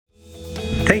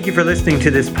Thank you for listening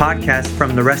to this podcast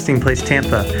from the Resting Place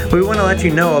Tampa. We want to let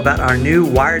you know about our new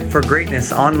Wired for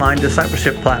Greatness online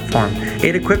discipleship platform.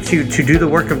 It equips you to do the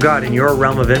work of God in your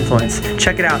realm of influence.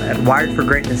 Check it out at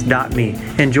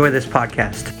wiredforgreatness.me. Enjoy this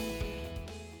podcast.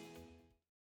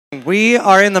 We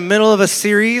are in the middle of a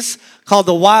series called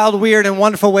The Wild, Weird, and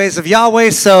Wonderful Ways of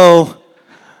Yahweh, so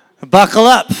buckle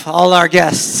up, all our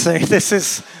guests. This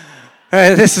is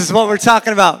what we're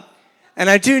talking about. And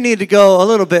I do need to go a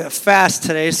little bit fast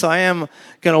today, so I am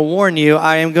going to warn you.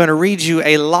 I am going to read you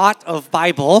a lot of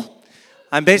Bible.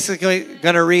 I'm basically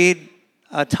going to read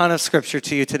a ton of scripture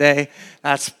to you today.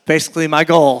 That's basically my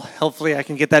goal. Hopefully I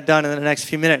can get that done in the next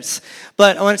few minutes.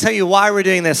 But I want to tell you why we're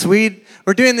doing this. We're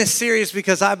doing this series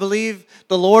because I believe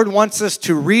the Lord wants us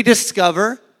to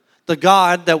rediscover the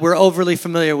God that we're overly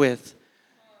familiar with.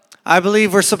 I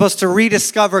believe we're supposed to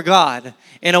rediscover God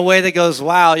in a way that goes,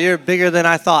 wow, you're bigger than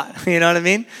I thought. You know what I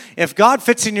mean? If God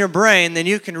fits in your brain, then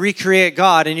you can recreate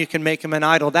God and you can make him an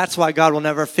idol. That's why God will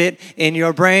never fit in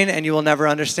your brain and you will never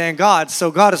understand God.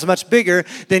 So God is much bigger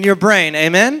than your brain.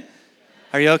 Amen?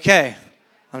 Are you okay?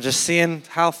 I'm just seeing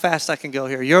how fast I can go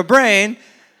here. Your brain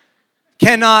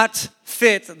cannot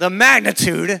fit the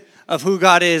magnitude of who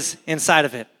God is inside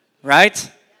of it. Right?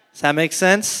 Does that make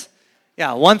sense?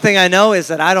 Yeah, one thing I know is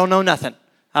that I don't know nothing.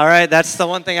 All right, that's the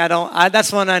one thing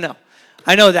that's one I know.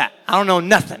 I know that. I don't know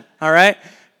nothing. All right?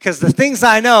 Because the things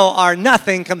I know are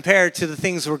nothing compared to the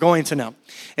things we're going to know.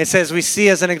 It says we see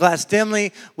as in a glass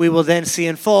dimly, we will then see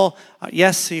in full.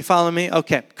 Yes, you follow me?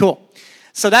 Okay, cool.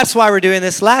 So that's why we're doing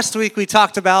this. Last week we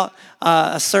talked about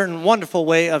a certain wonderful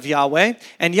way of Yahweh.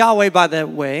 And Yahweh, by the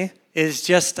way, is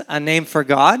just a name for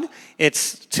God.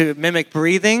 It's to mimic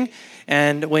breathing.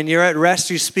 And when you're at rest,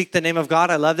 you speak the name of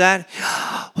God. I love that.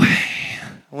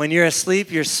 When you're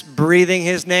asleep, you're breathing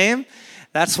his name.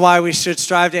 That's why we should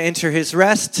strive to enter his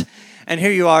rest. And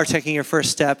here you are taking your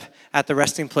first step at the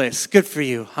resting place. Good for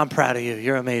you. I'm proud of you.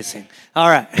 You're amazing. All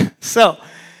right. So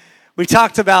we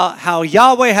talked about how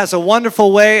Yahweh has a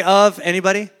wonderful way of,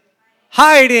 anybody?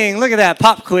 Hiding. Look at that.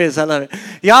 Pop quiz. I love it.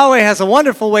 Yahweh has a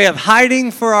wonderful way of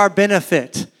hiding for our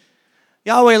benefit.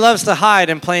 Yahweh loves to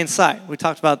hide in plain sight. We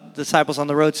talked about disciples on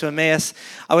the road to Emmaus.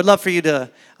 I would love for you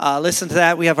to listen to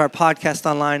that. We have our podcast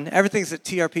online. Everything's at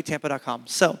trptampa.com.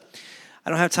 So I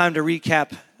don't have time to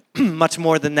recap much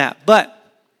more than that.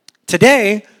 But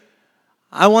today,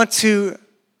 I want to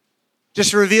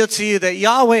just reveal to you that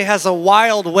Yahweh has a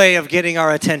wild way of getting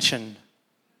our attention.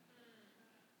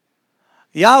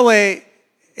 Yahweh,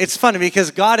 it's funny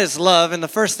because God is love, and the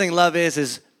first thing love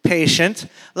is patient.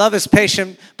 Love is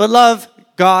patient, but love,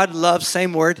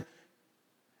 same word,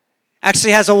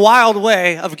 actually has a wild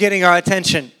way of getting our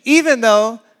attention. Even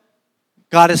though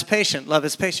God is patient, love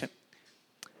is patient.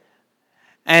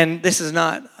 And this is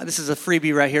a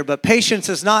freebie right here, but patience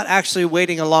is not actually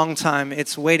waiting a long time,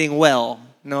 it's waiting well,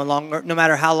 no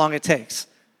matter how long it takes.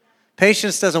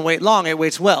 Patience doesn't wait long, it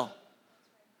waits well.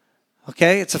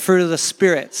 Okay? It's a fruit of the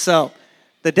Spirit. So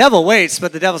the devil waits,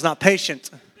 but the devil's not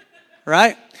patient.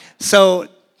 Right? So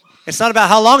it's not about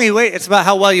how long you wait, it's about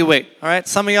how well you wait. All right?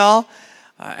 Some of y'all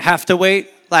have to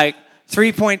wait like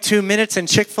 3.2 minutes in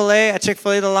Chick-fil-A,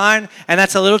 the line, and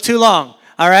that's a little too long.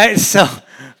 All right? So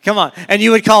come on. And you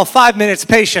would call 5 minutes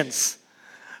patience.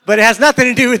 But it has nothing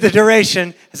to do with the duration.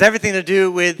 It has everything to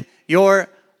do with your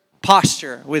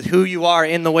posture, with who you are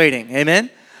in the waiting.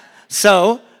 Amen?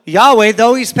 So Yahweh,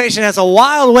 though he's patient, has a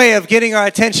wild way of getting our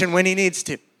attention when he needs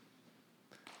to.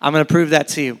 I'm going to prove that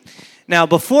to you. Now,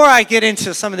 before I get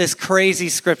into some of this crazy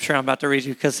scripture I'm about to read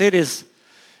you, because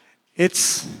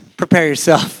prepare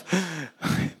yourself.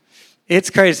 It's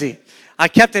crazy. I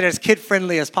kept it as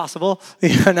kid-friendly as possible.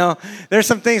 You know, there's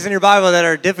some things in your Bible that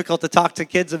are difficult to talk to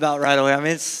kids about right away. I mean,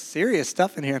 it's serious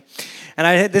stuff in here.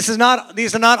 And these are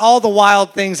not all the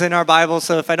wild things in our Bible,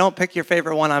 so if I don't pick your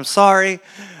favorite one, I'm sorry.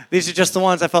 These are just the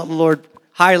ones I felt the Lord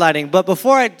highlighting. But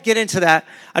before I get into that,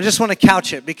 I just want to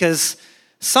couch it, because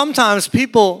sometimes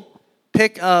people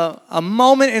pick a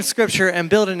moment in Scripture and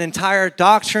build an entire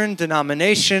doctrine,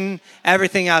 denomination,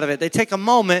 everything out of it. They take a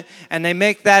moment and they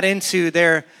make that into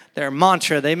their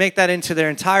mantra. They make that into their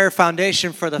entire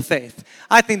foundation for the faith.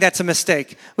 I think that's a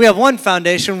mistake. We have one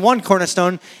foundation, one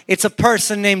cornerstone. It's a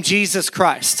person named Jesus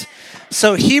Christ.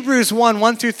 So Hebrews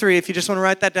 1:1-3, if you just want to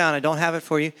write that down, I don't have it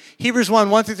for you. Hebrews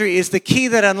 1:1-3 is the key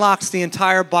that unlocks the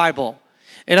entire Bible.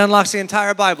 It unlocks the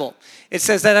entire Bible. It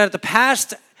says that at the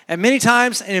past, and many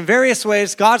times and in various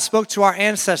ways, God spoke to our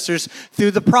ancestors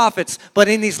through the prophets. But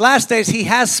in these last days, he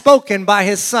has spoken by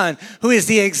his Son, who is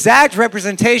the exact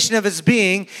representation of his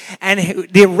being and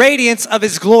the radiance of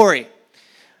his glory.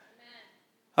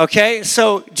 Okay,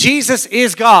 so Jesus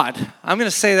is God. I'm going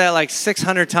to say that like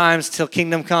 600 times till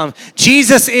kingdom come.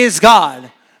 Jesus is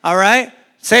God. All right?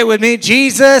 Say it with me.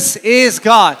 Jesus is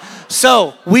God.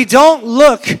 So we don't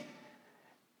look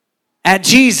at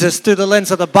Jesus through the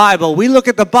lens of the Bible. We look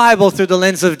at the Bible through the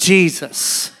lens of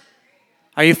Jesus.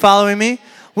 Are you following me?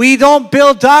 We don't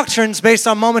build doctrines based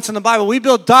on moments in the Bible. We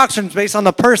build doctrines based on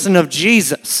the person of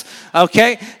Jesus.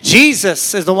 Okay?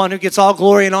 Jesus is the one who gets all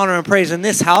glory and honor and praise in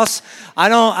this house. I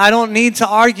don't need to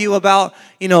argue about,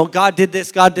 God did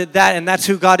this, God did that, and that's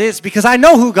who God is, because I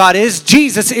know who God is.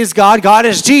 Jesus is God. God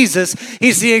is Jesus.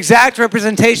 He's the exact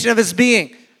representation of his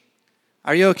being.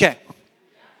 Are you okay?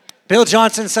 Bill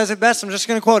Johnson says it best. I'm just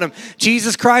going to quote him.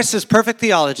 Jesus Christ is perfect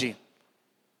theology.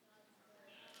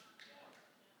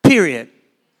 Period.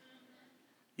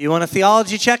 You want a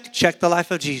theology check? Check the life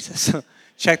of Jesus.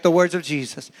 Check the words of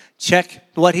Jesus. Check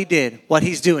what he did, what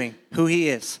he's doing, who he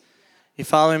is. You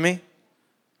following me?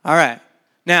 All right.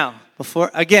 Now,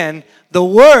 the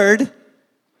word,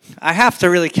 I have to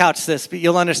really couch this, but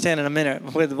you'll understand in a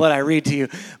minute with what I read to you.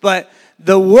 But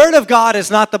the word of God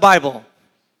is not the Bible.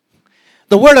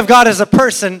 The word of God is a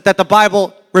person that the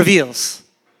Bible reveals.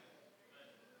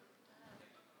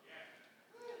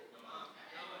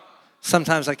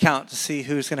 Sometimes I count to see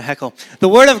who's going to heckle. The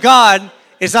Word of God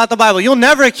is not the Bible. You'll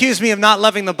never accuse me of not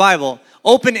loving the Bible.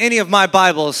 Open any of my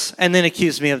Bibles and then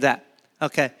accuse me of that.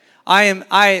 Okay.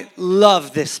 I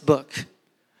love this book.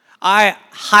 I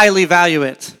highly value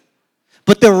it.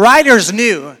 But the writers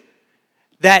knew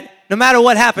that no matter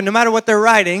what happened, no matter what they're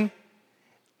writing,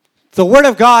 the Word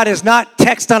of God is not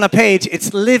text on a page.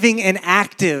 It's living and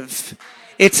active.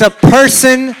 It's a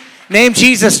person named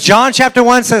Jesus. John chapter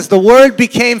 1 says, the Word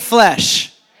became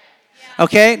flesh.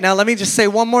 Okay, now let me just say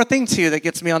one more thing to you that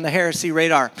gets me on the heresy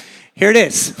radar. Here it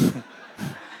is.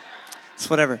 It's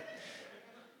whatever.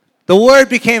 The Word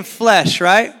became flesh,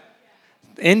 right?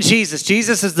 In Jesus.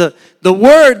 Jesus is the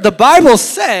Word. The Bible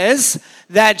says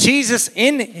that Jesus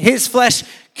in his flesh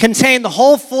contained the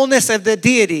whole fullness of the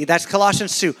deity. That's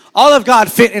Colossians 2. All of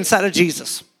God fit inside of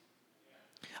Jesus.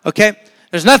 Okay?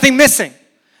 There's nothing missing.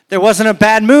 There wasn't a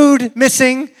bad mood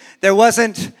missing. There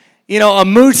wasn't, a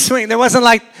mood swing. There wasn't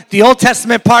like the Old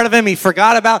Testament part of him he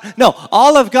forgot about. No,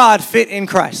 all of God fit in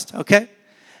Christ, okay?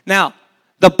 Now,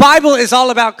 the Bible is all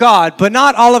about God, but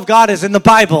not all of God is in the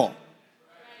Bible.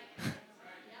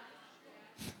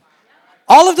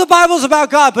 All of the Bible is about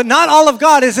God, but not all of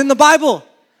God is in the Bible.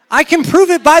 I can prove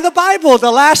it by the Bible.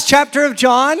 The last chapter of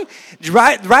John,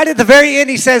 right at the very end,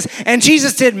 he says, and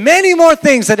Jesus did many more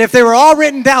things that if they were all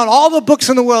written down, all the books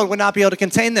in the world would not be able to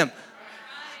contain them.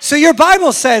 So your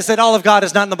Bible says that all of God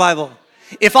is not in the Bible.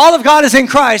 If all of God is in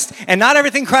Christ and not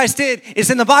everything Christ did is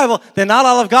in the Bible, then not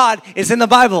all of God is in the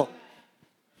Bible.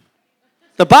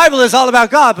 The Bible is all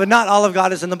about God, but not all of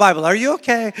God is in the Bible. Are you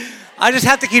okay? I just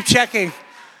have to keep checking.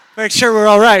 Make sure we're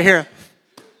all right here.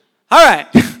 All right.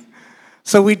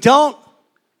 So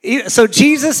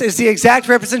Jesus is the exact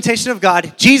representation of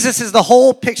God. Jesus is the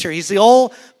whole picture. He's the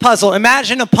whole puzzle.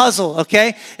 Imagine a puzzle,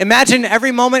 okay? Imagine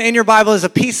every moment in your Bible is a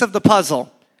piece of the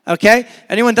puzzle, okay?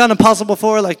 Anyone done a puzzle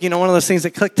before? Like, one of those things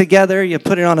that click together. You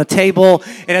put it on a table.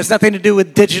 It has nothing to do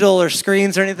with digital or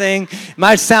screens or anything. It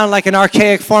might sound like an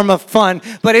archaic form of fun,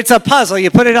 but it's a puzzle.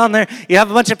 You put it on there. You have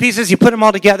a bunch of pieces. You put them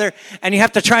all together, and you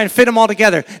have to try and fit them all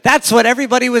together. That's what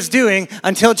everybody was doing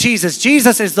until Jesus.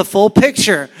 Jesus is the full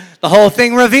picture. The whole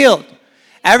thing revealed.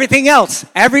 Everything else,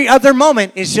 every other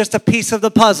moment is just a piece of the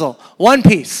puzzle. One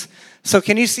piece. So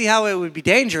can you see how it would be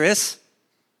dangerous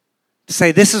to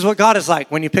say this is what God is like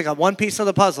when you pick up one piece of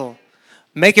the puzzle,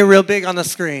 make it real big on the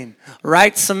screen,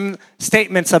 write some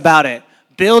statements about it,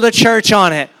 build a church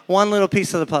on it, one little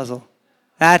piece of the puzzle.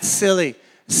 That's silly,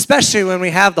 especially when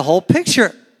we have the whole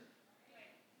picture.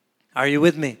 Are you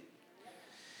with me?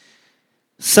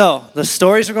 So, the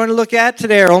stories we're going to look at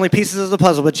today are only pieces of the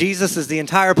puzzle, but Jesus is the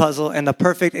entire puzzle and the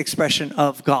perfect expression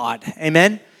of God.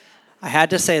 Amen? I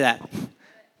had to say that.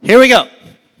 Here we go.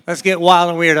 Let's get wild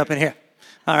and weird up in here.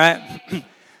 All right?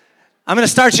 I'm going to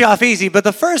start you off easy, but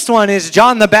the first one is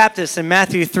John the Baptist in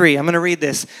Matthew 3. I'm going to read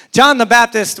this. John the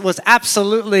Baptist was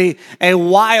absolutely a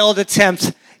wild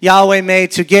attempt Yahweh made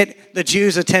to get the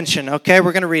Jews' attention. Okay,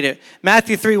 we're going to read it.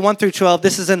 Matthew 3, 1 through 12.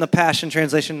 This is in the Passion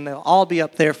Translation. They'll all be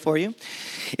up there for you.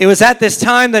 It was at this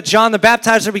time that John the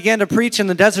Baptizer began to preach in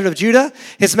the desert of Judah.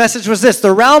 His message was this: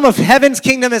 the realm of heaven's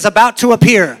kingdom is about to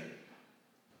appear.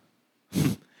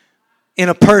 In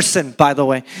a person, by the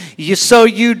way. So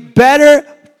you'd better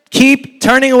keep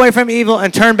turning away from evil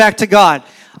and turn back to God.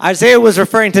 Isaiah was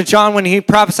referring to John when he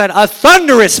prophesied a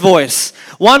thunderous voice.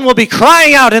 One will be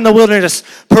crying out in the wilderness,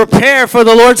 prepare for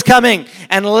the Lord's coming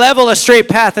and level a straight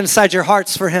path inside your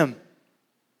hearts for him.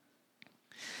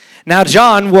 Now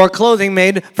John wore clothing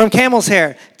made from camel's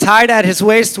hair, tied at his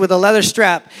waist with a leather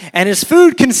strap, and his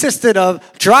food consisted of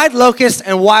dried locusts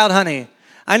and wild honey.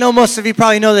 I know most of you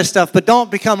probably know this stuff, but don't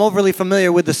become overly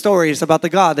familiar with the stories about the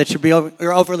God that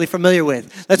you're overly familiar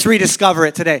with. Let's rediscover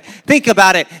it today. Think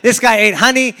about it. This guy ate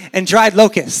honey and dried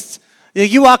locusts.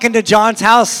 You walk into John's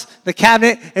house, the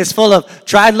cabinet is full of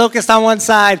dried locust on one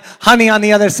side, honey on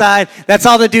the other side. That's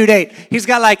all the dude ate. He's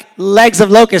got like legs of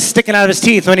locusts sticking out of his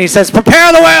teeth when he says,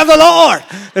 "Prepare the way of the Lord."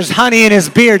 There's honey in his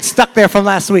beard stuck there from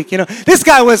last week. This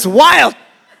guy was wild.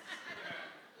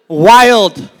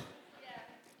 Wild.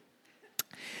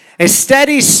 A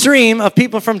steady stream of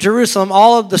people from Jerusalem,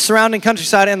 all of the surrounding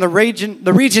countryside, and the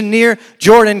region near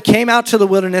Jordan came out to the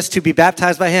wilderness to be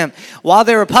baptized by him. While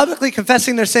they were publicly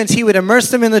confessing their sins, he would immerse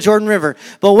them in the Jordan River.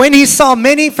 But when he saw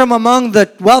many from among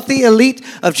the wealthy elite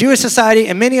of Jewish society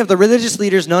and many of the religious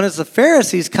leaders known as the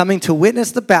Pharisees coming to witness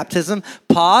the baptism,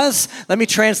 pause. Let me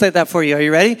translate that for you. Are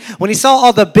you ready? When he saw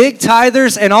all the big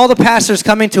tithers and all the pastors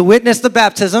coming to witness the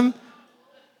baptism,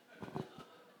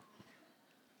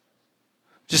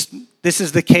 this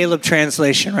is the Caleb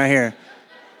translation right here.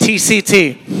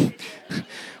 TCT.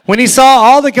 When he saw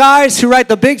all the guys who write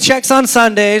the big checks on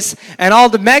Sundays and all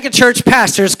the megachurch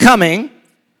pastors coming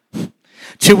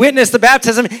to witness the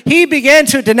baptism, he began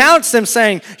to denounce them,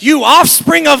 saying, "You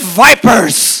offspring of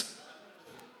vipers."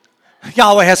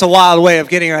 Yahweh has a wild way of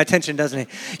getting our attention, doesn't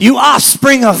he? "You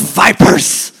offspring of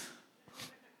vipers."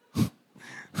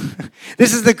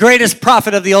 This is the greatest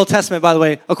prophet of the Old Testament, by the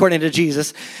way, according to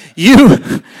Jesus.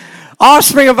 "You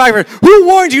offspring of vipers, who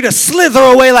warned you to slither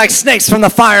away like snakes from the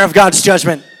fire of God's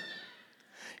judgment?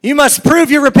 You must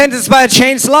prove your repentance by a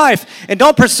changed life, and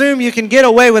don't presume you can get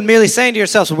away with merely saying to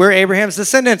yourselves, 'We're Abraham's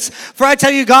descendants.' For I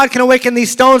tell you, God can awaken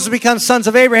these stones to become sons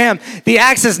of Abraham. The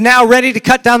axe is now ready to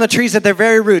cut down the trees at their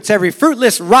very roots. Every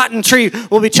fruitless, rotten tree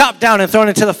will be chopped down and thrown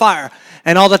into the fire."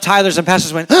 And all the tithers and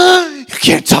pastors went, "You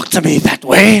can't talk to me that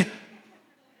way.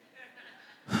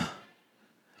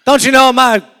 Don't you know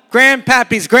my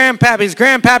grandpappy's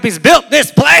built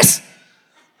this place?"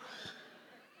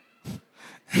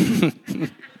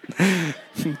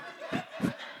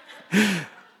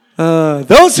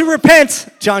 Those who repent,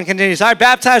 John continues, "are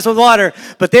baptized with water,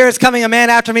 but there is coming a man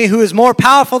after me who is more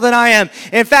powerful than I am.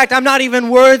 In fact, I'm not even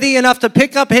worthy enough to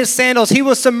pick up his sandals. He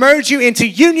will submerge you into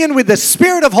union with the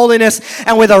Spirit of holiness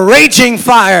and with a raging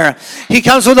fire. He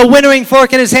comes with a winnowing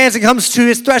fork in his hands and comes to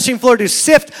his threshing floor to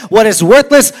sift what is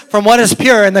worthless from what is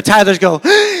pure." And the tithers go,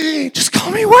 "Just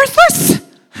call me worthless?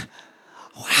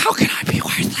 How can I be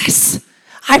worthless?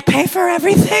 I pay for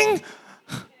everything."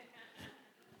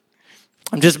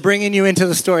 I'm just bringing you into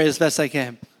the story as best I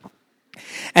can.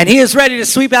 "And he is ready to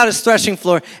sweep out his threshing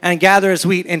floor and gather his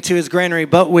wheat into his granary,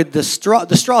 but with the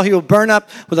straw he will burn up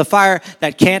with a fire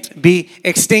that can't be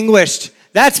extinguished."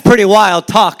 That's pretty wild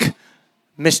talk,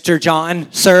 Mr. John,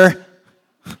 sir.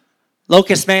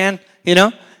 Locust man,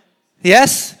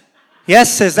 Yes?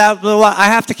 Yes, is that I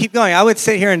have to keep going. I would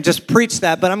sit here and just preach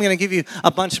that, but I'm going to give you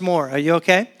a bunch more. Are you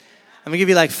okay? I'm going to give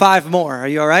you like 5 more. Are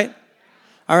you all right?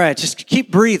 All right, just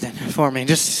keep breathing for me,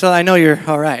 just so I know you're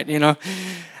all right,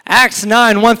 Acts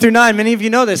 9, 1-9, many of you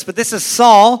know this, but this is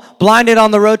Saul blinded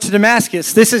on the road to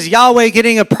Damascus. This is Yahweh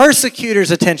getting a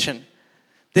persecutor's attention.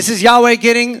 This is Yahweh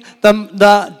getting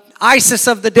the ISIS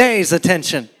of the day's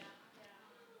attention.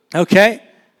 Okay?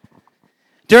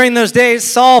 During those days,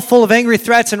 Saul, full of angry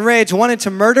threats and rage, wanted to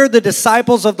murder the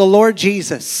disciples of the Lord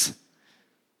Jesus.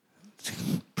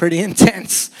 Pretty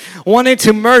intense. Wanted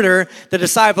to murder the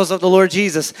disciples of the Lord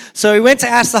Jesus. So he went to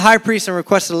ask the high priest and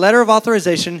requested a letter of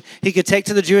authorization he could take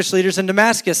to the Jewish leaders in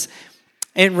Damascus,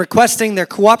 and requesting their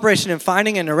cooperation in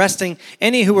finding and arresting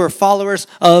any who were followers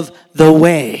of the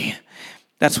way.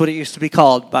 That's what it used to be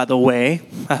called, by the way.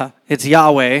 It's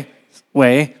Yahweh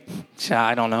way.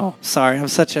 I don't know. Sorry, I'm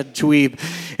such a dweeb.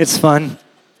 It's fun.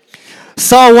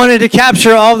 Saul wanted to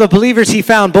capture all the believers he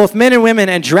found, both men and women,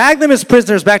 and drag them as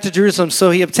prisoners back to Jerusalem.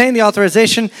 So he obtained the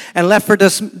authorization and left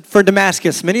for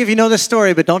Damascus. Many of you know this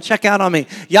story, but don't check out on me.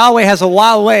 Yahweh has a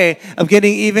wild way of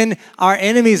getting even our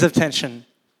enemies' attention,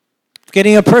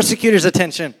 getting a persecutor's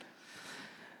attention.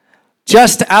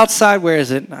 Just outside, where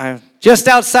is it? Just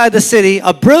outside the city,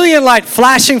 a brilliant light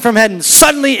flashing from heaven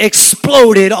suddenly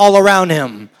exploded all around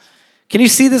him. Can you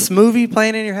see this movie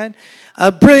playing in your head? A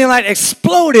brilliant light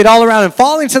exploded all around him.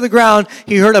 Falling to the ground,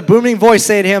 he heard a booming voice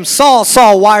say to him, "Saul,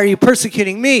 Saul, why are you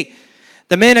persecuting me?"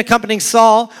 The men accompanying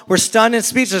Saul were stunned and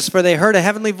speechless, for they heard a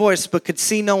heavenly voice but could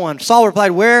see no one. Saul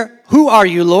replied, Who are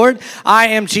you, Lord? I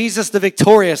am Jesus the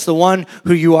victorious, the one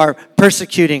who you are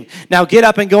persecuting. Now get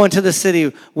up and go into the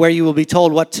city where you will be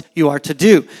told what you are to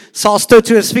do. Saul stood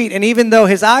to his feet, and even though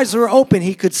his eyes were open,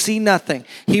 he could see nothing.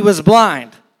 He was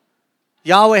blind.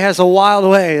 Yahweh has a wild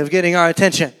way of getting our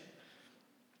attention.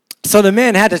 So the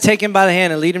men had to take him by the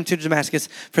hand and lead him to Damascus.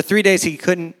 For 3 days he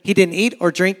didn't eat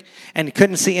or drink and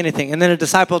couldn't see anything. And then a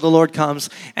disciple of the Lord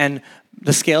comes and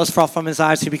the scales fall from his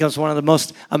eyes. He becomes one of the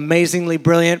most amazingly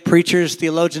brilliant preachers,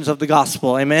 theologians of the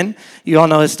gospel. Amen? You all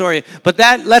know his story. But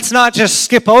let's not just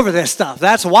skip over this stuff.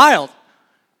 That's wild.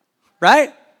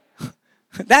 Right?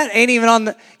 That ain't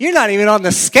even you're not even on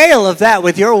the scale of that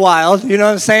with your wild. You know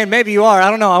what I'm saying? Maybe you are. I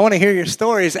don't know. I want to hear your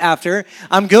stories after.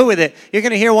 I'm good with it. You're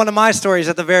going to hear one of my stories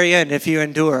at the very end if you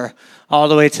endure all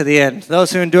the way to the end.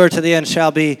 Those who endure to the end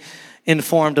shall be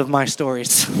informed of my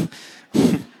stories.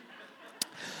 Here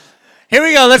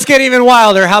we go. Let's get even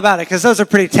wilder. How about it? Because those are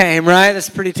pretty tame, right? That's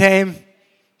pretty tame.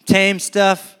 Tame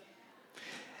stuff.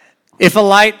 If a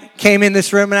light came in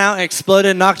this room now and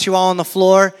exploded and knocked you all on the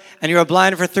floor and you were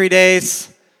blinded for 3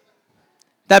 days,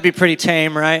 that'd be pretty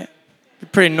tame, right?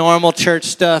 Pretty normal church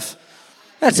stuff.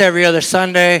 That's every other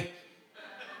Sunday.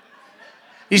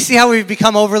 You see how we've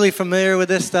become overly familiar with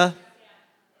this stuff?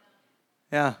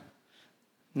 Yeah.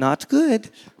 Not good.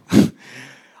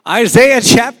 Isaiah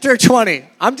chapter 20.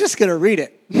 I'm just going to read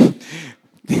it.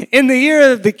 In the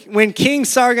year when King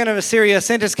Sargon of Assyria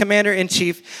sent his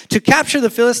commander-in-chief to capture the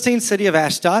Philistine city of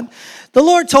Ashdod, the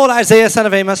Lord told Isaiah, son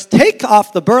of Amos, take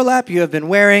off the burlap you have been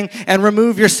wearing and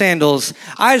remove your sandals.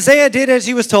 Isaiah did as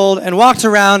he was told and walked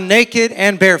around naked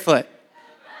and barefoot.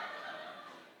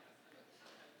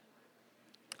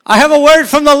 I have a word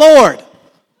from the Lord.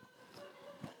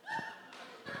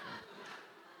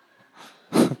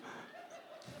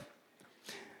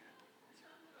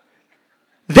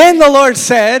 Then the Lord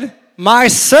said, my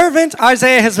servant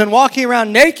Isaiah has been walking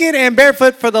around naked and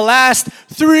barefoot for the last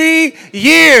 3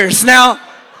 years. Now,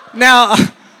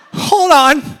 hold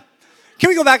on. Can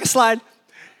we go back a slide?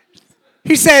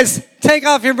 He says, take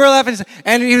off your burlap.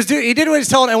 And he did what he's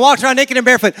told and walked around naked and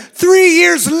barefoot. 3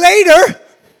 years later,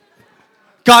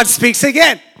 God speaks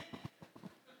again.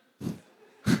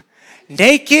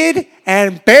 Naked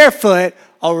and barefoot,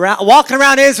 walking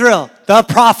around Israel, the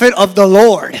prophet of the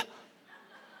Lord.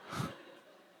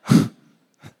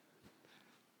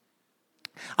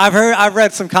 I've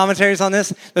read some commentaries on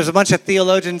this. There's a bunch of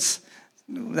theologians,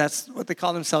 that's what they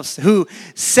call themselves, who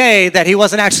say that he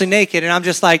wasn't actually naked. And I'm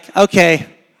just like, okay,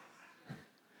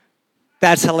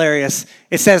 that's hilarious.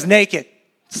 It says naked.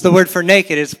 It's the word for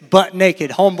naked. It's butt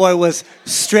naked. Homeboy was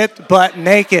stripped butt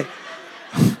naked.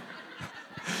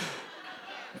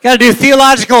 Got to do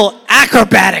theological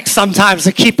acrobatics sometimes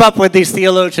to keep up with these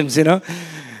theologians, you know.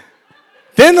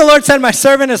 Then the Lord said, my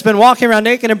servant has been walking around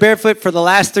naked and barefoot for the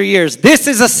last 3 years. This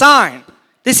is a sign.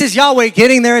 This is Yahweh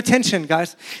getting their attention,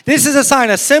 guys. This is a sign,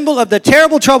 a symbol of the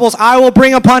terrible troubles I will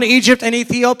bring upon Egypt and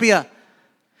Ethiopia.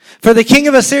 For the king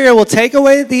of Assyria will take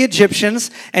away the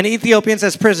Egyptians and Ethiopians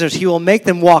as prisoners. He will make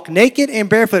them walk naked and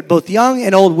barefoot, both young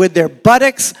and old, with their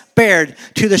buttocks bared,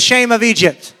 to the shame of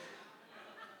Egypt.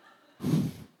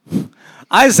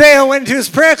 Isaiah went into his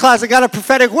prayer closet, got a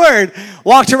prophetic word,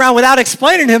 walked around without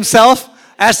explaining himself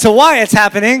as to why it's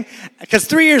happening, because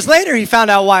 3 years later he found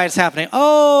out why it's happening.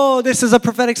 Oh, this is a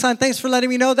prophetic sign. Thanks for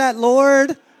letting me know that,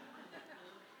 Lord.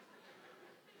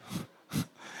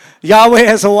 Yahweh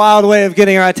has a wild way of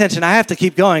getting our attention. I have to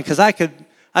keep going because I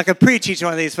could preach each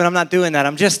one of these, but I'm not doing that.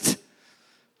 I'm just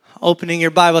opening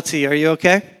your Bible to you. Are you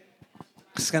okay?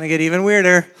 It's going to get even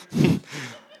weirder.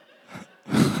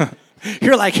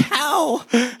 You're like, how?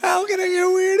 How can I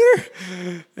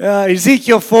get weirder?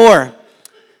 Ezekiel 4.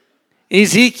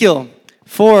 Ezekiel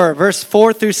 4, verse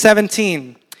 4 through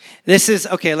 17. This is,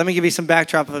 okay, let me give you some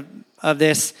backdrop of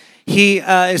this. He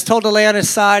is told to lay on his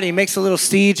side. He makes a little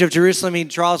siege of Jerusalem. He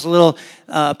draws a little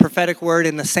prophetic word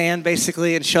in the sand,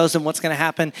 basically, and shows him what's going to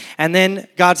happen. And then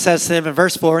God says to him in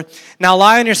verse 4, now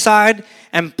lie on your side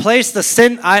and place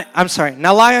the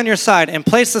now lie on your side and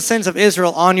place the sins of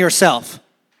Israel on yourself.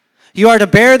 You are to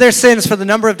bear their sins for the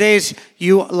number of days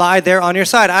you lie there on your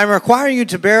side. I am requiring you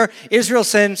to bear Israel's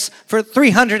sins for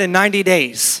 390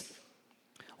 days.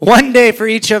 1 day for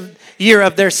each year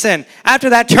of their sin.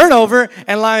 After that, turn over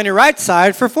and lie on your right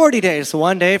side for 40 days.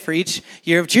 1 day for each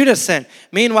year of Judah's sin.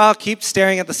 Meanwhile, keep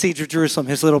staring at the siege of Jerusalem,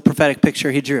 his little prophetic picture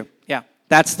he drew. Yeah,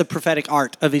 that's the prophetic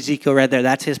art of Ezekiel right there.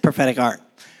 That's his prophetic art.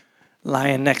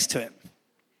 Lying next to it.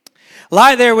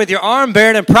 Lie there with your arm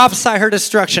bared and prophesy her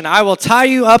destruction. I will tie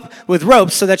you up with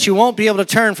ropes so that you won't be able to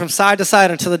turn from side to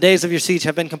side until the days of your siege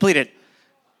have been completed.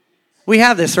 We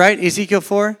have this, right? Ezekiel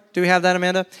 4. Do we have that,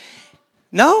 Amanda?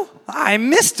 No? I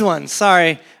missed one.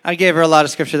 Sorry. I gave her a lot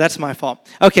of scripture. That's my fault.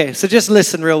 Okay, so just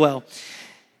listen real well.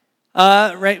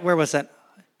 Right, where was that?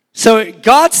 So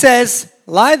God says,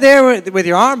 lie there with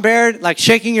your arm bared, like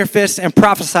shaking your fist, and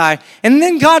prophesy. And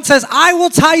then God says, I will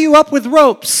tie you up with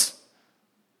ropes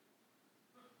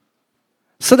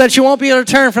so that you won't be able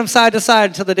to turn from side to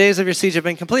side until the days of your siege have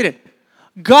been completed.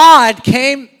 God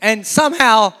came and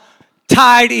somehow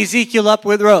tied Ezekiel up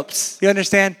with ropes. You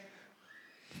understand?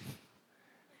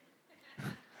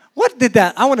 What did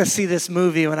that? I want to see this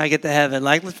movie when I get to heaven.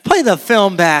 Like, let's play the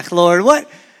film back, Lord. What?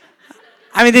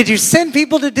 I mean, did you send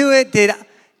people to do it? Did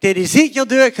Ezekiel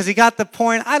do it because he got the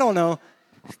point? I don't know.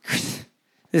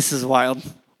 This is wild.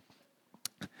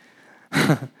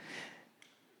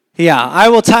 Yeah, I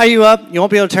will tie you up. You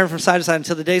won't be able to turn from side to side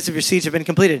until the days of your siege have been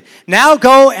completed. Now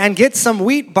go and get some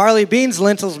wheat, barley, beans,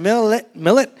 lentils,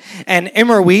 millet, and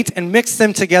emmer wheat, and mix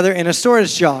them together in a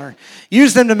storage jar.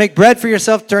 Use them to make bread for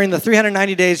yourself during the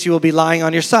 390 days you will be lying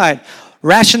on your side.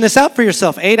 Ration this out for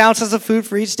yourself, 8 ounces of food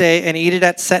for each day, and eat it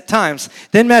at set times.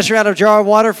 Then measure out a jar of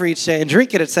water for each day and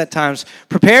drink it at set times.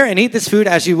 Prepare and eat this food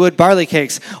as you would barley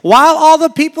cakes. While all the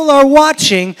people are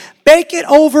watching, bake it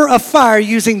over a fire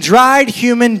using dried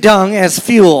human dung as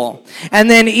fuel. And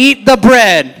then eat the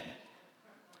bread.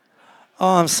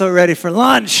 Oh, I'm so ready for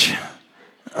lunch.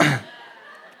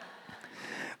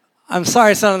 I'm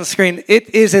sorry it's not on the screen.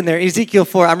 It is in there. Ezekiel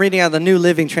 4. I'm reading out of the New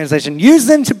Living Translation. Use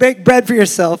them to bake bread for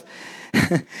yourself.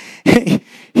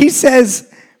 He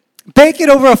says, bake it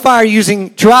over a fire using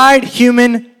dried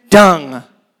human dung,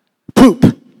 poop,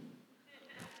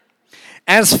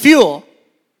 as fuel,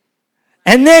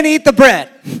 and then eat the bread.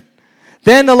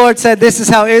 Then the Lord said, this is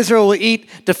how Israel will eat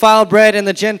defiled bread in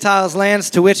the Gentiles' lands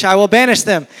to which I will banish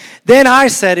them. Then I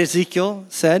said, Ezekiel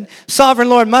said, Sovereign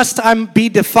Lord, must I be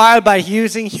defiled by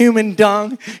using human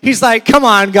dung? He's like, come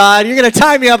on, God, you're going to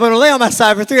tie me up. I'm going to lay on my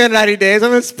side for 390 days.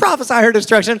 I'm going to prophesy her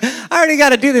destruction. I already got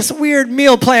to do this weird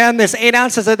meal plan, this 8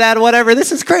 ounces of that, whatever.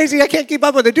 This is crazy. I can't keep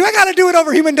up with it. Do I got to do it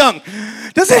over human dung?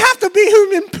 Does it have to be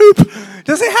human poop?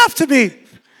 Does it have to be?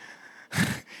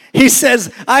 He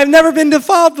says, I have never been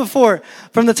defiled before.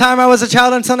 From the time I was a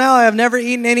child until now, I have never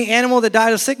eaten any animal that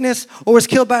died of sickness or was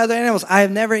killed by other animals. I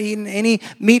have never eaten any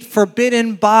meat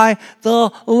forbidden by the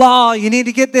law. You need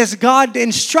to get this. God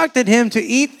instructed him to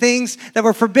eat things that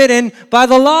were forbidden by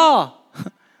the law.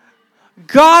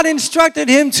 God instructed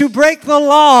him to break the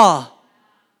law.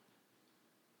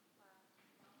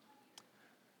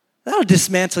 That'll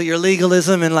dismantle your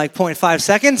legalism in like 0.5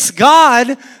 seconds.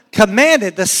 God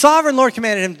commanded, the sovereign Lord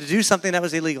commanded him to do something that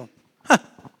was illegal.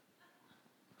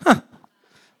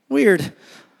 Weird.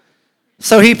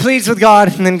 So he pleads with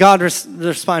God, and then God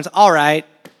responds, all right.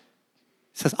 He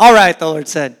says, all right, the Lord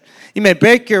said, you may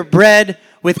bake your bread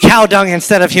with cow dung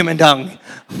instead of human dung.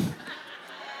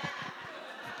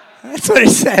 That's what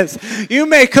it says. You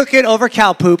may cook it over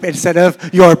cow poop instead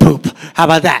of your poop. How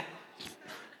about that?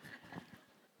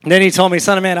 And then he told me,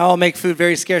 son of man, I will make food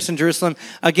very scarce in Jerusalem.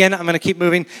 Again, I'm going to keep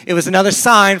moving. It was another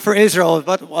sign for Israel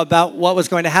about what was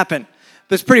going to happen.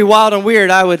 But it's pretty wild and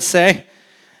weird, I would say.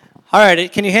 All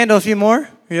right, can you handle a few more?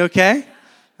 Are you okay?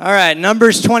 All right,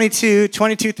 Numbers 22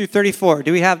 through 34.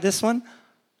 Do we have this one?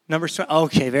 Numbers 20.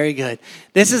 Okay, very good.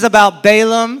 This is about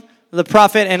Balaam, the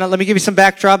prophet, and let me give you some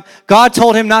backdrop. God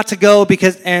told him not to go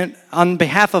and on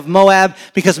behalf of Moab,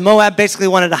 because Moab basically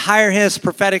wanted to hire his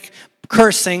prophetic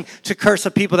cursing to curse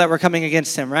the people that were coming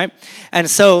against him, right? And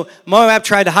so Moab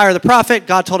tried to hire the prophet.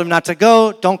 God told him not to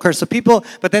go. Don't curse the people.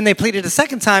 But then they pleaded a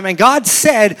second time, and God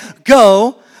said,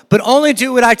 go, but only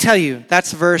do what I tell you.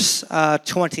 That's verse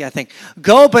 20, I think.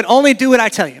 Go, but only do what I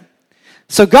tell you.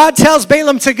 So God tells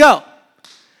Balaam to go.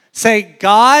 Say,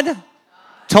 God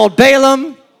told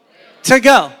Balaam to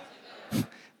go.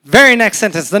 Very next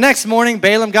sentence. The next morning,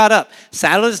 Balaam got up,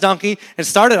 saddled his donkey, and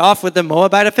started off with the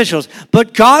Moabite officials.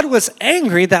 But God was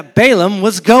angry that Balaam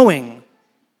was going.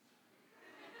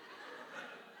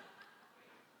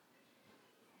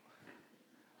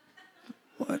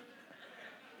 What?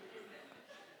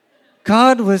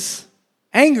 God was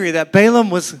angry that Balaam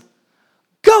was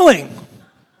going.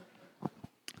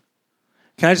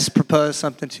 Can I just propose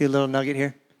something to you, a little nugget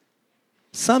here?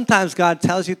 Sometimes God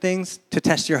tells you things to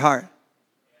test your heart.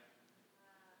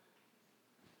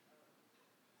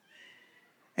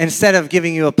 Instead of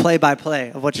giving you a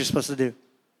play-by-play of what you're supposed to do.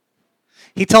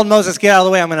 He told Moses, get out of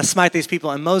the way, I'm going to smite these people.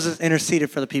 And Moses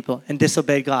interceded for the people and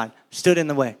disobeyed God, stood in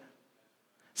the way.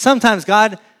 Sometimes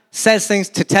God says things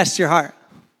to test your heart.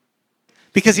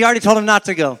 Because he already told him not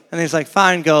to go. And he's like,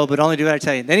 fine, go, but only do what I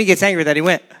tell you. Then he gets angry that he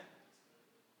went.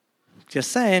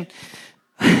 Just saying.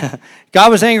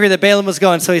 God was angry that Balaam was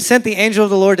going, so he sent the angel of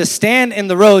the Lord to stand in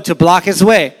the road to block his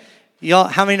way. Y'all,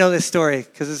 how many know this story?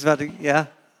 Because it's about to, yeah?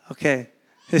 Okay.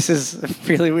 This is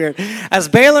really weird. As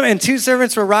Balaam and two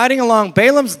servants were riding along,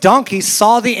 Balaam's donkey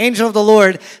saw the angel of the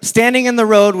Lord standing in the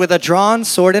road with a drawn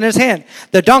sword in his hand.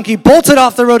 The donkey bolted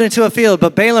off the road into a field,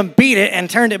 but Balaam beat it and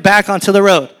turned it back onto the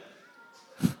road.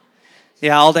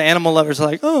 Yeah, all the animal lovers are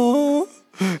like, oh.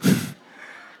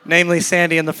 Namely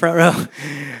Sandy in the front row.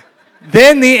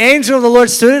 Then the angel of the Lord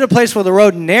stood at a place where the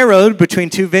road narrowed between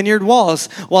two vineyard walls.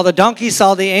 When the donkey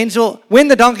saw the angel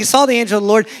of the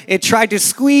Lord, it tried to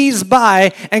squeeze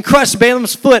by and crushed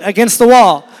Balaam's foot against the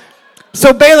wall.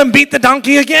 So Balaam beat the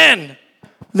donkey again.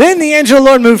 Then the angel of the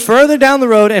Lord moved further down the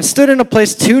road and stood in a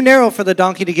place too narrow for the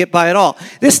donkey to get by at all.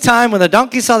 This time, when the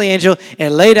donkey saw the angel, it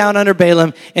lay down under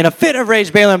Balaam. In a fit of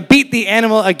rage, Balaam beat the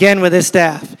animal again with his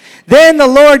staff. Then the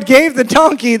Lord gave the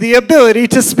donkey the ability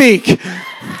to speak.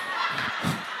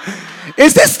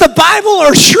 Is this the Bible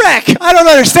or Shrek? I don't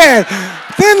understand.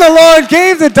 Then the Lord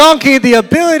gave the donkey the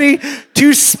ability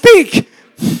to speak.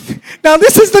 Now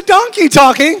this is the donkey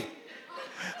talking,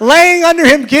 laying under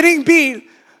him, getting beat.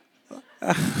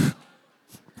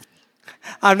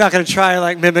 I'm not going to try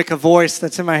and mimic a voice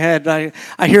that's in my head. I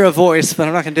hear a voice, but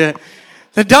I'm not going to do it.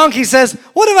 The donkey says,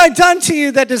 "What have I done to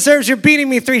you that deserves your beating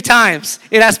me 3 times?"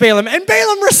 It asked Balaam, and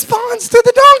Balaam responds to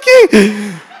the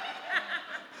donkey.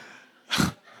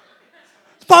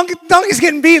 Donkey's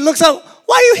getting beat, looks up,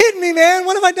 "Why are you hitting me, man?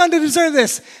 What have I done to deserve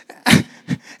this?"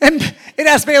 And it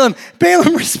asks Balaam.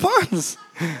 Balaam responds.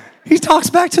 He talks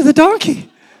back to the donkey.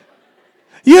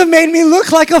 "You have made me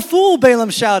look like a fool," Balaam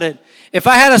shouted. "If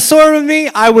I had a sword with me,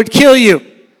 I would kill you."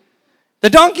 The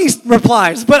donkey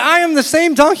replies, "But I am the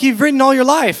same donkey you've ridden all your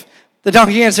life." The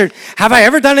donkey answered, "Have I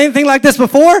ever done anything like this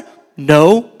before?"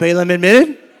 "No," Balaam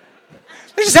admitted.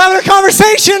 They're just having a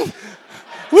conversation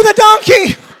with a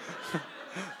donkey.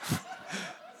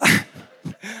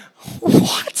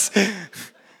 What?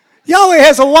 Yahweh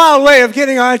has a wild way of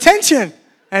getting our attention.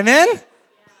 Amen?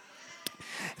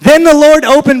 Then the Lord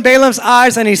opened Balaam's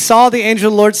eyes, and he saw the angel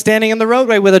of the Lord standing in the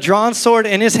roadway with a drawn sword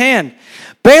in his hand.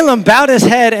 Balaam bowed his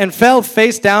head and fell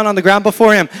face down on the ground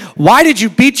before him. "Why did you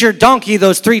beat your donkey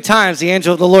those 3 times?" the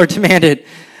angel of the Lord demanded.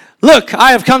 "Look,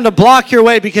 I have come to block your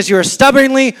way because you are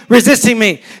stubbornly resisting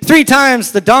me. 3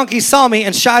 times the donkey saw me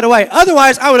and shied away.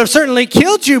 Otherwise, I would have certainly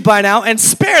killed you by now and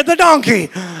spared the donkey."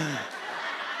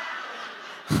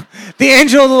 The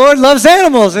angel of the Lord loves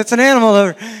animals. It's an animal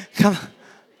lover. Come on.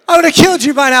 "I would have killed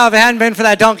you by now if it hadn't been for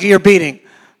that donkey you're beating.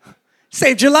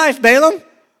 Saved your life, Balaam."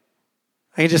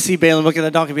 I can just see Balaam look at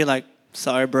the donkey and be like,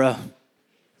 "Sorry, bro.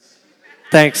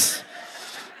 Thanks."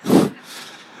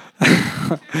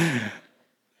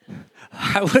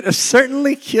 "I would have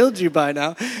certainly killed you by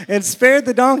now and spared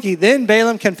the donkey." Then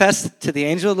Balaam confessed to the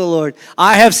angel of the Lord,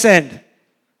 "I have sinned."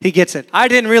 He gets it. "I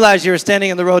didn't realize you were standing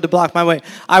in the road to block my way.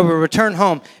 I will return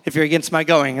home if you're against my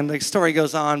going." And the story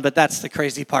goes on, but that's the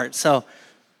crazy part. So,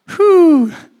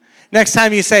 next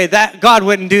time you say that, God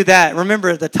wouldn't do that,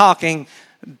 remember the talking,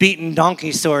 beaten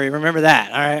donkey story. Remember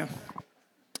that, all right?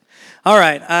 All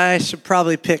right, I should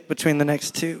probably pick between the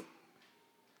next 2.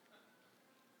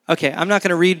 Okay, I'm not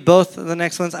going to read both of the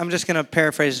next ones. I'm just going to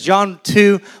paraphrase. John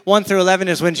 2, 1 through 11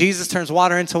 is when Jesus turns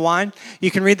water into wine. You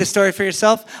can read the story for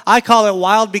yourself. I call it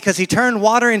wild because he turned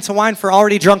water into wine for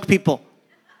already drunk people.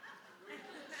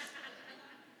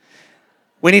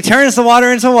 When he turns the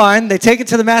water into wine, they take it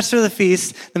to the master of the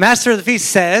feast. The master of the feast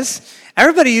says,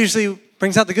 everybody usually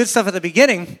brings out the good stuff at the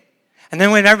beginning. And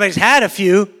then when everybody's had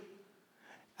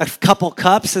a couple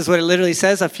cups is what it literally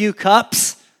says, a few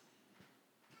cups.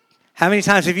 How many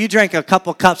times have you drank a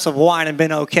couple cups of wine and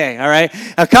been okay, all right?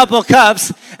 A couple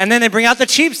cups, and then they bring out the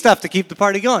cheap stuff to keep the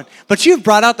party going. But you've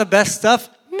brought out the best stuff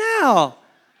now.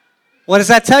 What does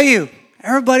that tell you?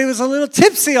 Everybody was a little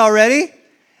tipsy already,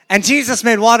 and Jesus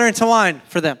made water into wine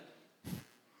for them.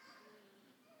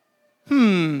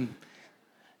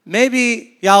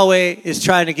 Maybe Yahweh is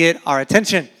trying to get our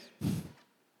attention.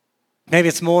 Maybe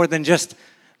it's more than just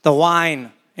the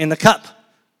wine in the cup.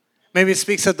 Maybe it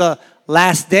speaks of the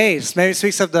last days. Maybe it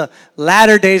speaks of the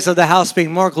latter days of the house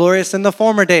being more glorious than the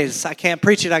former days. I can't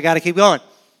preach it. I got to keep going.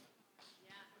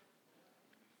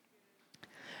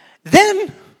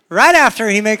 Then, right after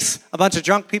he makes a bunch of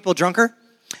drunk people drunker,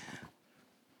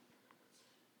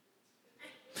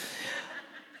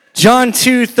 John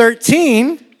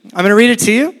 2:13, I'm going to read it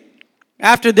to you.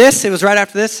 After this, it was right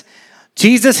after this,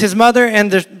 Jesus, his mother, and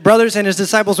the brothers and his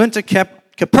disciples went to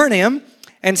Capernaum,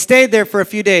 and stayed there for a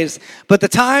few days. But the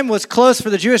time was close for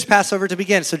the Jewish Passover to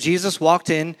begin, so Jesus walked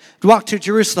to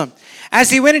Jerusalem. As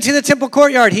he went into the temple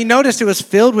courtyard, he noticed it was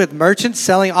filled with merchants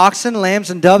selling oxen, lambs,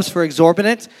 and doves for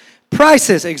exorbitant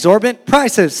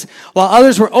prices, while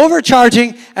others were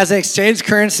overcharging as they exchanged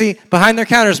currency behind their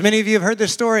counters. Many of you have heard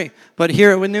this story, but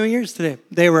hear it with New Year's today.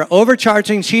 They were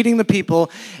overcharging, cheating the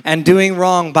people, and doing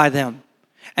wrong by them.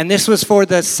 And this was for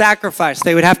the sacrifice.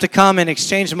 They would have to come and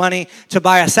exchange money to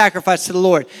buy a sacrifice to the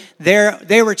Lord.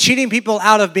 They were cheating people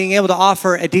out of being able to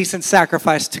offer a decent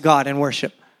sacrifice to God in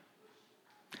worship.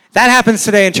 That happens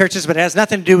today in churches, but it has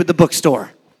nothing to do with the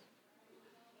bookstore.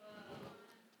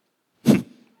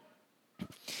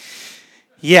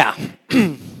 Yeah.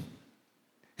 You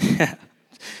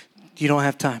don't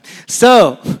have time.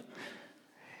 So,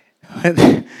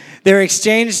 they're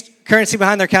exchanged currency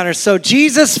behind their counters. So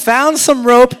Jesus found some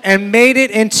rope and made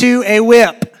it into a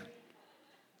whip.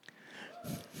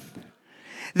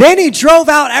 Then he drove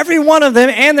out every one of them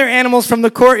and their animals from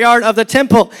the courtyard of the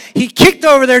temple. He kicked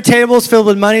over their tables filled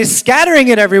with money, scattering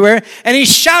it everywhere, and he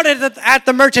shouted at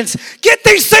the merchants, "Get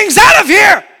these things out of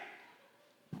here!"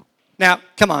 Now,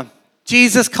 come on.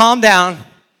 Jesus, calm down.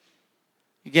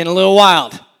 You're getting a little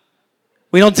wild.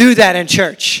 We don't do that in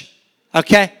church,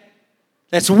 okay?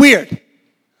 That's weird.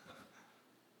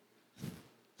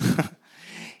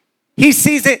 He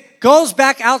sees it, goes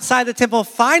back outside the temple,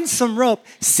 finds some rope,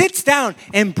 sits down,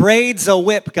 and braids a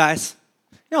whip, guys.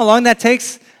 You know how long that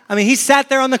takes? I mean, he sat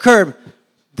there on the curb,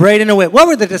 braiding a whip. What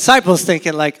were the disciples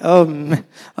thinking? Like,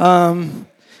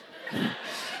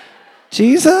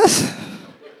 Jesus?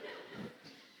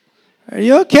 Are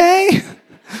you okay?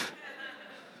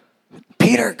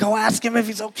 Peter, go ask him if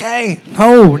he's okay.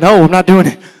 No, I'm not doing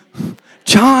it.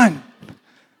 John,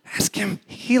 ask him.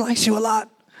 He likes you a lot.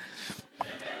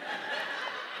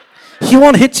 He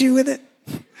won't hit you with it.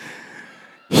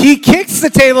 He kicks the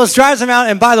tables, drives them out.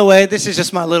 And by the way, this is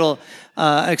just my little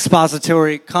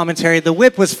expository commentary. The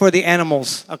whip was for the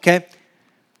animals, okay?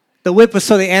 The whip was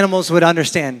so the animals would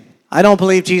understand. I don't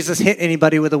believe Jesus hit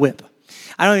anybody with a whip.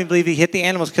 I don't even believe he hit the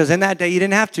animals because in that day you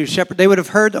didn't have to. They would have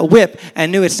heard a whip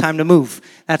and knew it's time to move.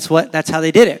 That's how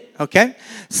they did it, okay?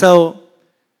 So,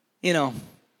 you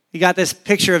got this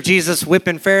picture of Jesus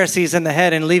whipping Pharisees in the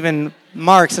head and leaving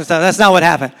marks and stuff. That's not what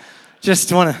happened.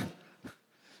 Just want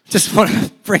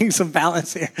to bring some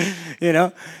balance here,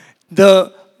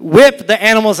 The whip, the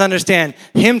animals understand.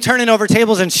 Him turning over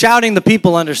tables and shouting, the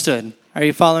people understood. Are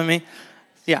you following me?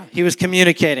 Yeah, he was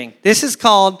communicating. This is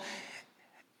called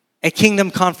a kingdom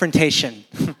confrontation.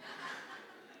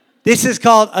 This is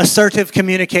called assertive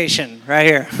communication right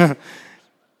here.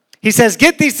 He says,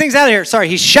 "Get these things out of here." Sorry,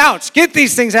 he shouts, "Get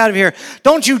these things out of here.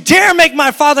 Don't you dare make my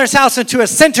Father's house into a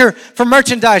center for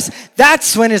merchandise."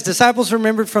 That's when his disciples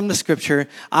remembered from the scripture,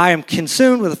 "I am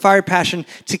consumed with a fiery passion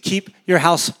to keep your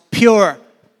house pure."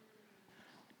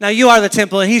 Now you are the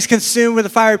temple, and he's consumed with a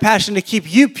fiery passion to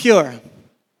keep you pure.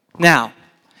 Now,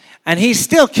 and he's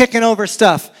still kicking over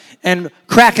stuff and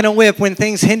cracking a whip when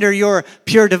things hinder your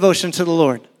pure devotion to the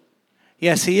Lord.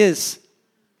 Yes, he is.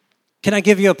 Can I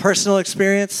give you a personal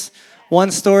experience?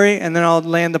 One story, and then I'll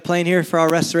land the plane here for our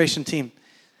restoration team.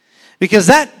 Because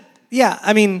that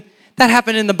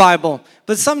happened in the Bible.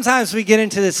 But sometimes we get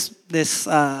into this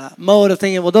mode of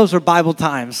thinking, well, those were Bible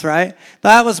times, right?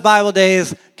 That was Bible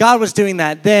days. God was doing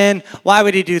that then. Why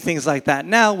would he do things like that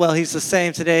now? Well, he's the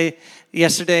same today,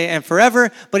 yesterday, and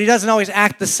forever. But he doesn't always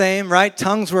act the same, right?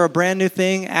 Tongues were a brand new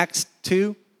thing, Acts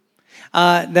 2.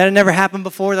 That had never happened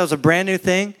before. That was a brand new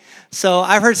thing. So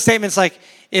I've heard statements like,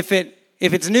 if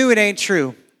it's new, it ain't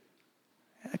true.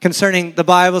 Concerning the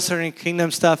Bible, concerning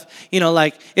kingdom stuff,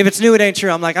 like, if it's new, it ain't true.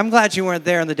 I'm like, I'm glad you weren't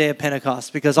there on the day of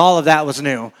Pentecost because all of that was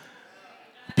new.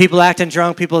 People acting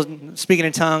drunk, people speaking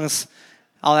in tongues,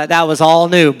 all that was all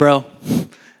new, bro.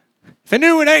 If it's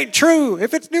new, it ain't true.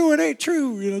 If it's new, it ain't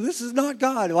true. This is not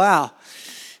God. Wow.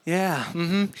 Yeah.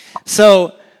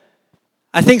 So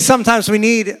I think sometimes we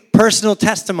need personal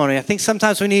testimony. I think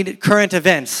sometimes we need current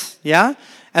events, yeah,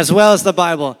 as well as the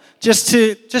Bible, just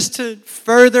to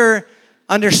further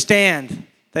understand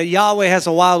that Yahweh has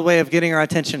a wild way of getting our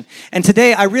attention. And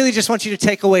today, I really just want you to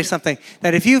take away something,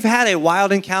 that if you've had a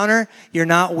wild encounter, you're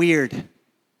not weird.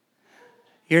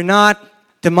 You're not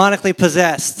demonically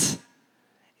possessed.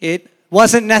 It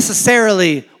wasn't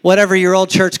necessarily whatever your old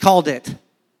church called it.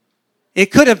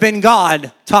 It could have been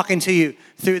God talking to you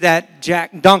through that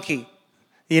donkey,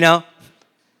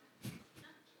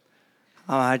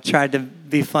 I tried to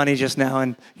be funny just now,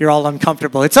 and you're all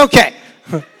uncomfortable. It's okay.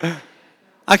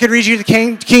 I could read you the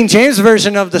King James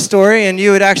version of the story, and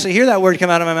you would actually hear that word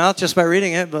come out of my mouth just by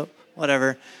reading it, but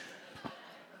whatever.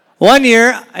 One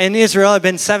year in Israel, I've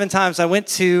been 7 times. I went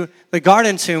to the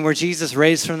garden tomb where Jesus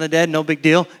raised from the dead. No big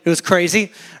deal. It was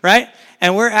crazy, right?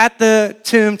 And we're at the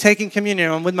tomb taking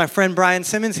communion. I'm with my friend Brian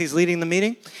Simmons. He's leading the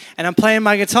meeting. And I'm playing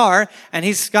my guitar. And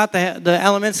he's got the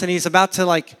elements. And he's about to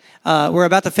we're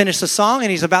about to finish the song.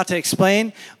 And he's about to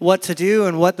explain what to do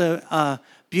and what the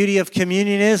beauty of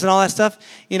communion is and all that stuff.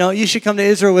 You know, you should come to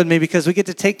Israel with me because we get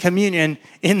to take communion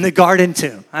in the garden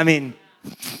tomb. I mean,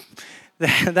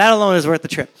 that alone is worth the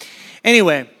trip.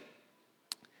 Anyway,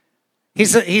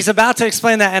 he's about to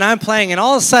explain that, and I'm playing, and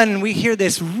all of a sudden we hear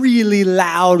this really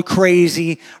loud,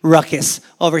 crazy ruckus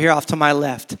over here off to my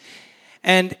left.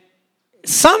 And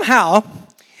somehow,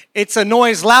 it's a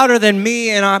noise louder than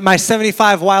me and my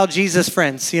 75 wild Jesus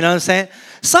friends, you know what I'm saying?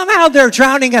 Somehow they're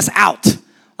drowning us out.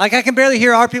 Like, I can barely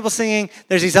hear our people singing.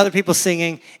 There's these other people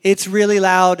singing. It's really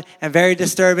loud and very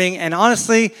disturbing, and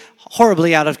honestly,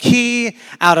 horribly out of key,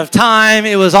 out of time.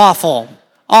 It was awful.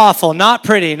 Awful, not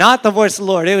pretty, not the voice of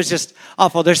the Lord. It was just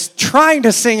awful. They're trying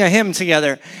to sing a hymn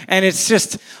together, and it's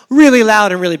just really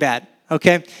loud and really bad,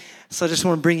 okay? So I just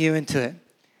want to bring you into it.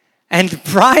 And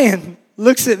Brian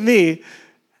looks at me,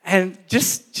 and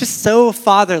just so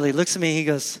fatherly, looks at me, he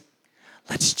goes,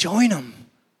 let's join them.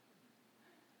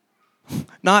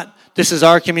 Not, this is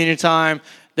our communion time,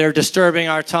 they're disturbing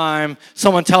our time,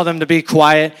 someone tell them to be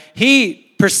quiet. He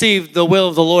perceived the will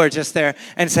of the Lord just there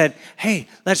and said, hey,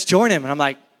 let's join him. And I'm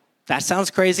like, that sounds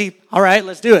crazy. All right,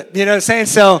 let's do it. You know what I'm saying?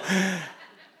 So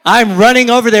I'm running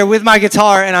over there with my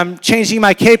guitar and I'm changing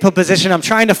my capo position. I'm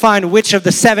trying to find which of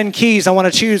the 7 keys I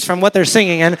want to choose from what they're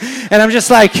singing. And I'm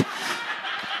just like,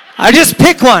 I just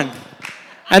pick one.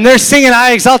 And they're singing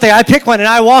I Exalt Thee. I pick one and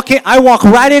I walk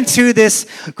right into this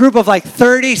group of like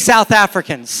 30 South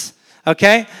Africans.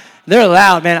 Okay? They're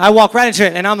loud, man. I walk right into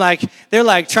it, and I'm like, they're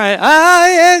like trying,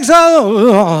 I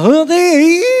exalt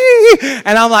thee.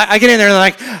 And I'm like, I get in there, and they're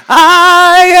like,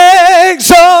 I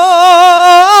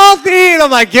exalt thee. And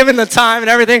I'm like giving the time and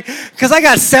everything, because I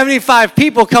got 75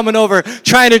 people coming over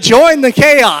trying to join the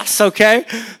chaos, okay?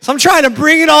 So I'm trying to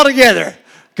bring it all together.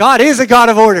 God is a God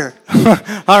of order,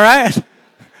 all right?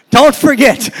 Don't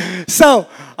forget. So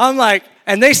I'm like,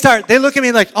 and they look at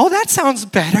me like, oh, that sounds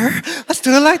better. Let's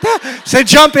do it like that. So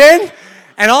jump in.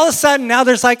 And all of a sudden, now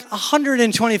there's like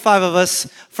 125 of us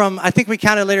from, I think we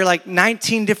counted later, like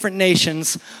 19 different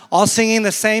nations, all singing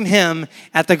the same hymn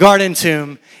at the garden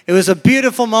tomb. It was a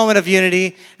beautiful moment of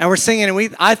unity. And we're singing,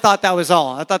 and I thought that was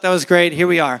all. I thought that was great. Here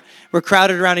we are. We're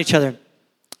crowded around each other.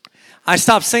 I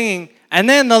stopped singing. And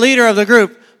then the leader of the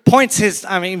group points his,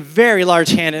 very large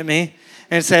hand at me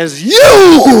and says,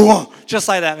 you! Just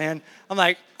like that, man. I'm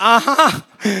like,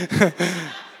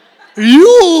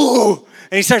 you.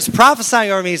 And he starts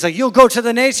prophesying over me. He's like, you'll go to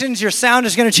the nations. Your sound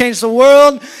is going to change the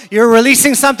world. You're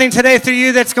releasing something today through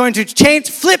you that's going to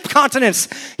flip continents.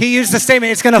 He used the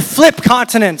statement, it's going to flip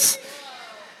continents.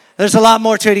 There's a lot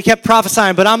more to it. He kept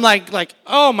prophesying, but I'm like,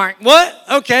 oh my, what?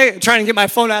 Okay. I'm trying to get my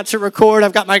phone out to record.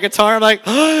 I've got my guitar. I'm like,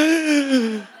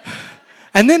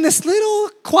 and then this little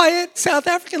quiet South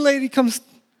African lady comes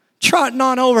trotting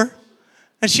on over.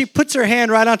 And she puts her hand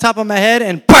right on top of my head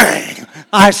and bang!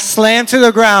 I slam to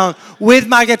the ground with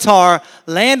my guitar,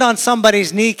 land on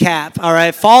somebody's kneecap, all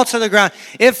right, fall to the ground.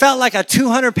 It felt like a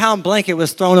 200-pound blanket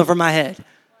was thrown over my head.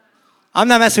 I'm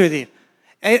not messing with you.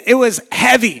 It was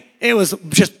heavy. It was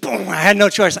just boom. I had no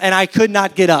choice. And I could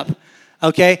not get up,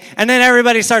 okay? And then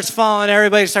everybody starts falling.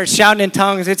 Everybody starts shouting in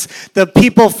tongues. It's the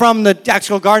people from the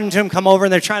actual garden tomb come over,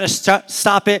 and they're trying to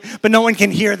stop it, but no one can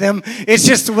hear them.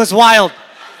 It was wild.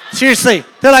 Seriously.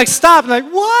 They're like, stop. I'm like,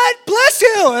 what? Bless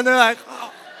you. And they're like,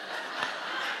 oh.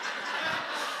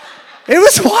 It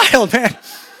was wild, man.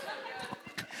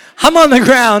 I'm on the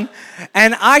ground,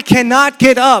 and I cannot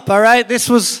get up, all right? This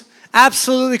was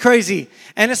absolutely crazy.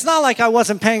 And it's not like I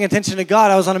wasn't paying attention to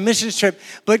God. I was on a missions trip,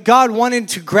 but God wanted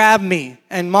to grab me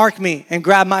and mark me and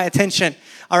grab my attention,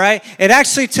 all right? It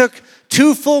actually took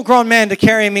 2 full-grown men to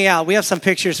carry me out. We have some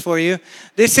pictures for you.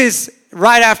 This is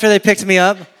right after they picked me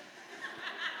up.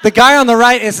 The guy on the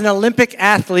right is an Olympic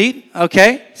athlete,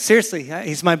 okay? Seriously,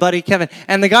 he's my buddy, Kevin.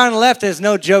 And the guy on the left is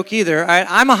no joke either. All right?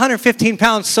 I'm 115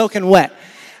 pounds soaking wet.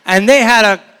 And they had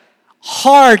a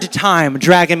hard time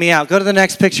dragging me out. Go to the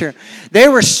next picture. They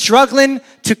were struggling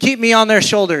to keep me on their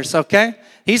shoulders, okay?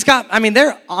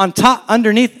 They're on top,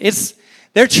 underneath.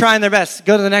 They're trying their best.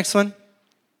 Go to the next one.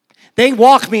 They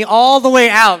walk me all the way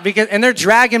out, and they're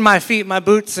dragging my feet, my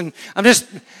boots, and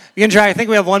you can drag. I think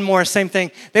we have one more, same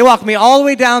thing. They walk me all the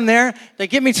way down there. They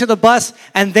get me to the bus,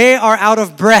 and they are out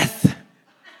of breath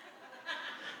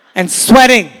and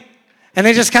sweating. And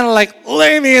they just kind of like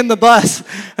lay me in the bus.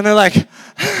 And they're like,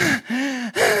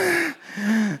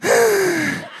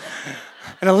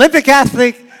 an Olympic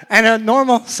athlete and a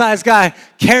normal sized guy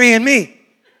carrying me.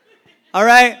 All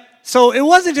right? So it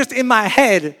wasn't just in my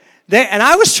head. And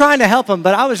I was trying to help him,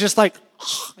 but I was just like,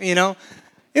 you know,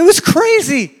 it was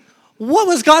crazy. What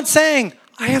was God saying?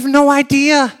 I have no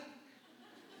idea.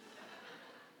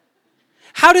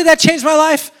 How did that change my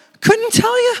life? Couldn't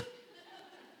tell you.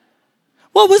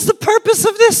 What was the purpose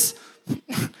of this?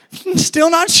 Still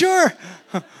not sure.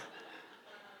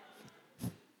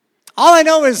 All I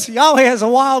know is Yahweh has a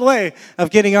wild way of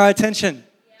getting our attention.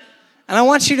 And I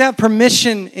want you to have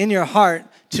permission in your heart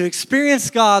to experience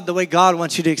God the way God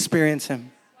wants you to experience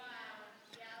Him.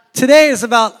 Today is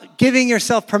about giving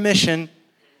yourself permission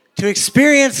to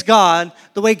experience God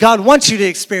the way God wants you to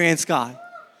experience God.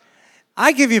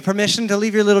 I give you permission to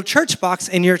leave your little church box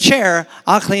in your chair.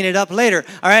 I'll clean it up later.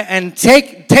 All right? And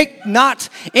take not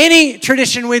any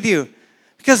tradition with you,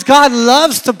 because God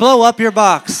loves to blow up your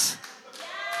box.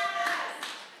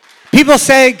 People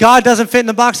say God doesn't fit in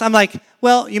the box. I'm like,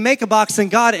 well, you make a box and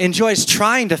God enjoys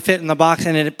trying to fit in the box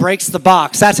and it breaks the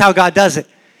box. That's how God does it.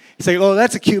 He's like, oh,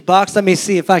 that's a cute box. Let me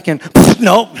see if I can.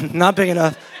 Nope, not big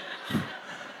enough.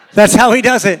 That's how He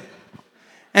does it.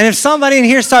 And if somebody in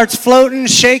here starts floating,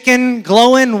 shaking,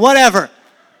 glowing, whatever,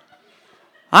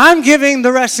 I'm giving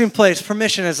the resting place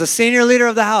permission as the senior leader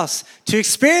of the house to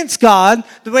experience God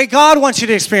the way God wants you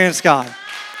to experience God.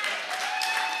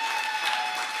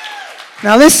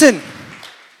 Now listen,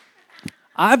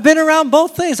 I've been around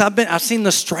both things. I've seen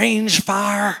the strange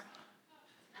fire.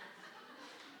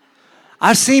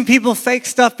 I've seen people fake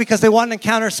stuff because they want an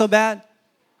encounter so bad.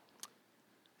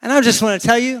 And I just want to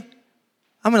tell you,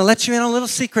 I'm going to let you in on a little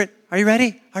secret. Are you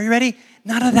ready? Are you ready?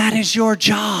 None of that is your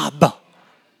job.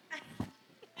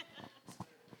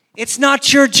 It's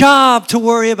not your job to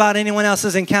worry about anyone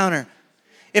else's encounter.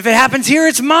 If it happens here,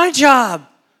 it's my job.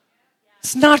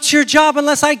 It's not your job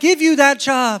unless I give you that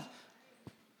job.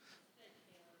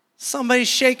 Somebody's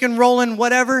shaking, rolling,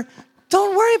 whatever.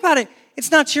 Don't worry about it. It's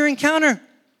not your encounter.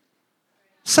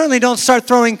 Certainly don't start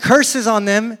throwing curses on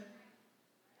them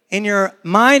in your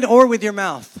mind or with your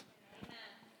mouth.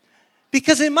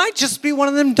 Because it might just be one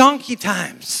of them donkey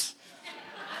times.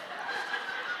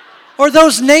 Or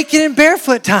those naked and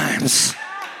barefoot times.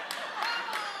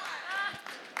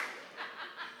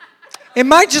 It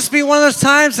might just be one of those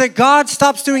times that God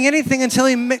stops doing anything until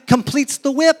He completes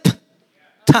the whip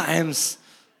times.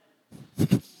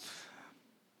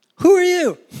 Who are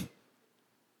you?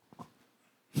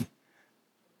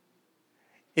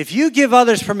 If you give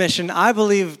others permission, I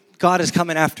believe God is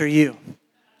coming after you.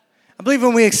 I believe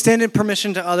when we extended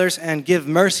permission to others and give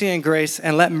mercy and grace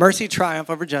and let mercy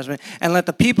triumph over judgment and let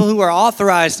the people who are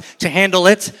authorized to handle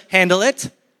it,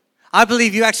 I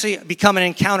believe you actually become an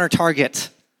encounter target.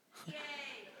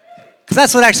 Because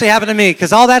that's what actually happened to me,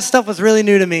 because all that stuff was really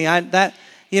new to me. You know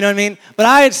what I mean? But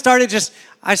I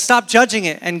stopped judging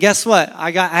it, and guess what?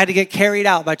 I had to get carried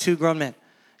out by 2 grown men,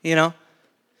 you know?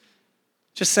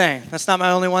 Just saying. That's not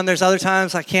my only one. There's other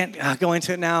times. I can't go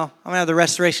into it now. I'm going to have the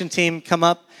restoration team come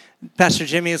up, Pastor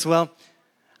Jimmy as well.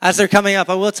 As they're coming up,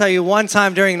 I will tell you, one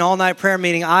time during an all-night prayer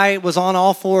meeting, I was on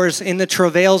all fours in the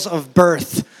travails of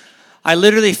birth. I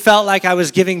literally felt like I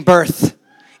was giving birth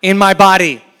in my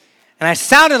body. And I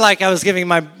sounded like I was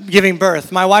giving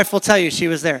birth. My wife will tell you, she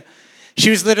was there.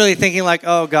 She was literally thinking like,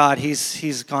 oh God,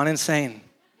 he's gone insane.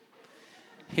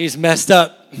 He's messed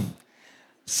up.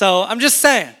 So I'm just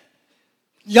saying,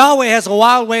 Yahweh has a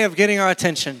wild way of getting our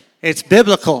attention. It's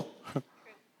biblical.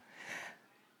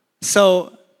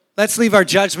 So let's leave our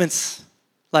judgments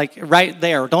like right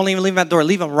there. Don't even leave them at the door.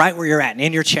 Leave them right where you're at,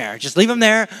 in your chair. Just leave them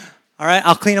there. All right,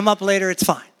 I'll clean them up later. It's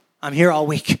fine. I'm here all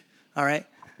week. All right.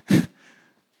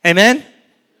 Amen?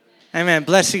 Amen.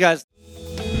 Bless you guys.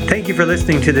 Thank you for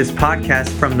listening to this podcast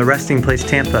from the Resting Place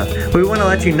Tampa. We want to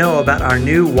let you know about our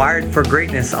new Wired for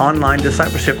Greatness online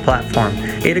discipleship platform.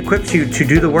 It equips you to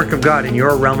do the work of God in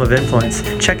your realm of influence.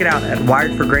 Check it out at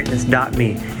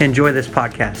wiredforgreatness.me. Enjoy this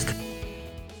podcast.